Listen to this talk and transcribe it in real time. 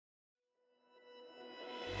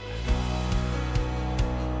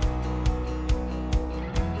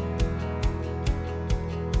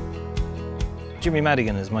Jimmy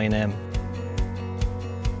Madigan is my name.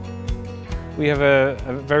 We have a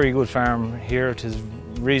very good farm here. It is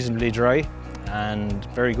reasonably dry and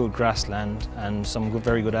very good grassland and some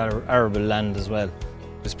very good arable land as well.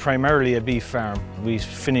 It's primarily a beef farm. We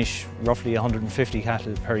finish roughly 150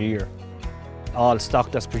 cattle per year. All stock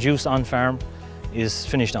that's produced on farm is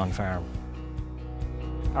finished on farm.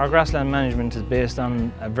 Our grassland management is based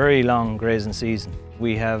on a very long grazing season.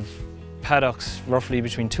 We have paddocks roughly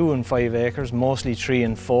between 2 and 5 acres, mostly 3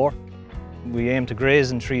 and 4. We aim to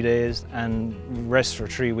graze in 3 days and rest for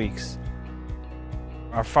 3 weeks.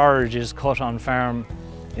 Our forage is cut on farm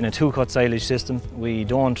in a 2-cut silage system. We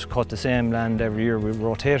don't cut the same land every year. We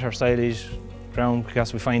rotate our silage ground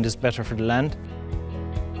because we find it's better for the land.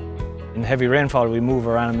 In heavy rainfall, we move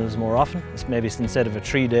our animals more often. Maybe instead of a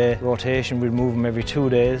 3-day rotation, we'd move them every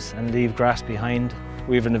 2 days and leave grass behind.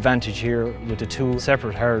 We have an advantage here with the 2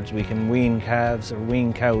 separate herds. We can wean calves or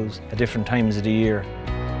wean cows at different times of the year.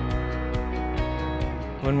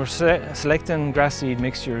 When we're selecting grass seed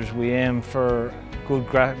mixtures, we aim for good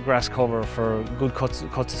grass cover for good cuts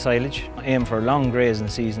of silage. Aim for a long grazing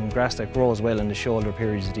season, grass that grows well in the shoulder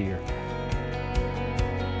periods of the year.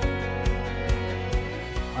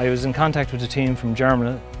 I was in contact with the team from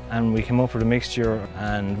Germinal and we came up with a mixture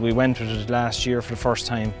and we went with it last year for the first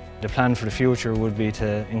time. The plan for the future would be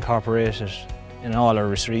to incorporate it in all our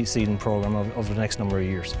reseeding programme over the next number of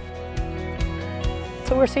years.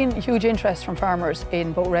 So we're seeing huge interest from farmers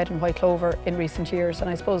in both red and white clover in recent years,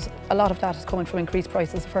 and I suppose a lot of that is coming from increased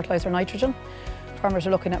prices of fertiliser nitrogen. Farmers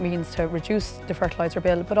are looking at means to reduce the fertiliser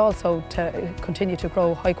bill, but also to continue to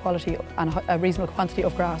grow high quality and a reasonable quantity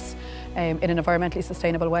of grass in an environmentally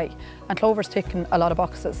sustainable way. And clover's ticking a lot of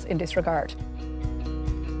boxes in this regard.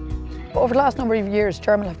 Over the last number of years,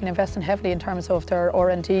 Germinal have been investing heavily in terms of their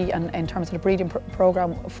R&D and in terms of the breeding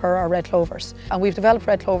programme for our red clovers. And we've developed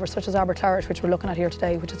red clovers such as Aber Claret, which we're looking at here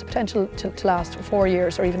today, which has the potential to last for 4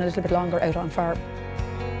 years or even a little bit longer out on farm.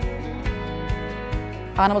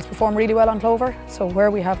 Animals perform really well on clover, so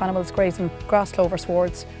where we have animals grazing grass clover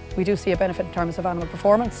swards, we do see a benefit in terms of animal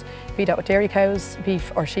performance, be that with dairy cows,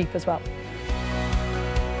 beef or sheep as well.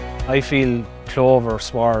 I feel clover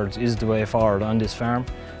swards is the way forward on this farm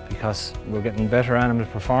because we're getting better animal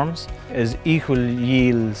performance. There's equal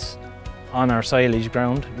yields on our silage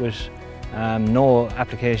ground with no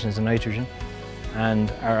applications of nitrogen,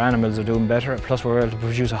 and our animals are doing better. Plus we're able to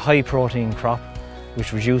produce a high protein crop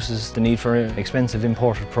which reduces the need for expensive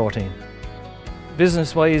imported protein.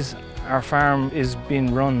 Business-wise, our farm is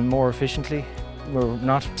being run more efficiently. We're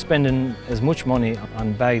not spending as much money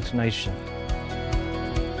on bagged nitrogen.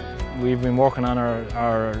 We've been working on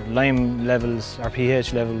our lime levels, our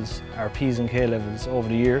pH levels, our P's and K levels over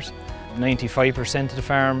the years. 95% of the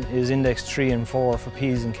farm is indexed 3 and 4 for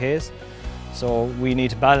P's and K's, so we need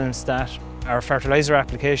to balance that. Our fertiliser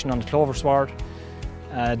application on the clover sward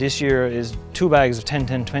this year is 2 bags of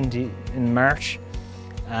 10-10-20 in March,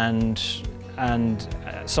 and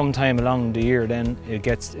sometime along the year then it'll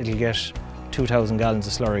get 2,000 gallons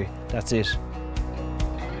of slurry. That's it.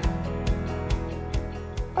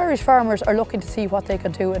 Irish farmers are looking to see what they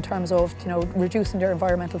can do in terms of reducing their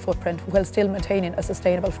environmental footprint while still maintaining a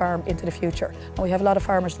sustainable farm into the future. And we have a lot of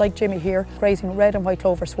farmers like Jimmy here grazing red and white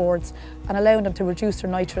clover swards and allowing them to reduce their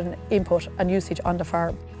nitrogen input and usage on the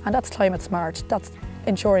farm. And that's climate smart. That's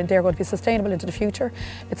ensuring they're going to be sustainable into the future.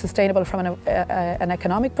 It's sustainable from an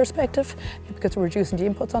economic perspective because we're reducing the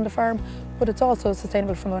inputs on the farm, but it's also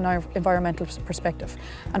sustainable from an environmental perspective.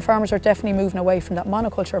 And farmers are definitely moving away from that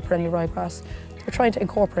monoculture of perennial ryegrass. They're trying to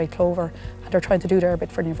incorporate clover and they're trying to do their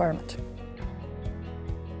bit for the environment.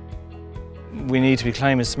 We need to be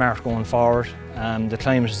climate smart going forward. The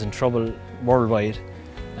climate is in trouble worldwide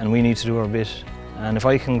and we need to do our bit. And if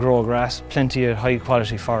I can grow grass, plenty of high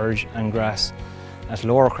quality forage and grass at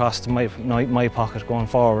lower cost to my pocket going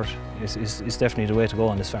forward is definitely the way to go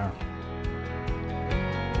on this farm.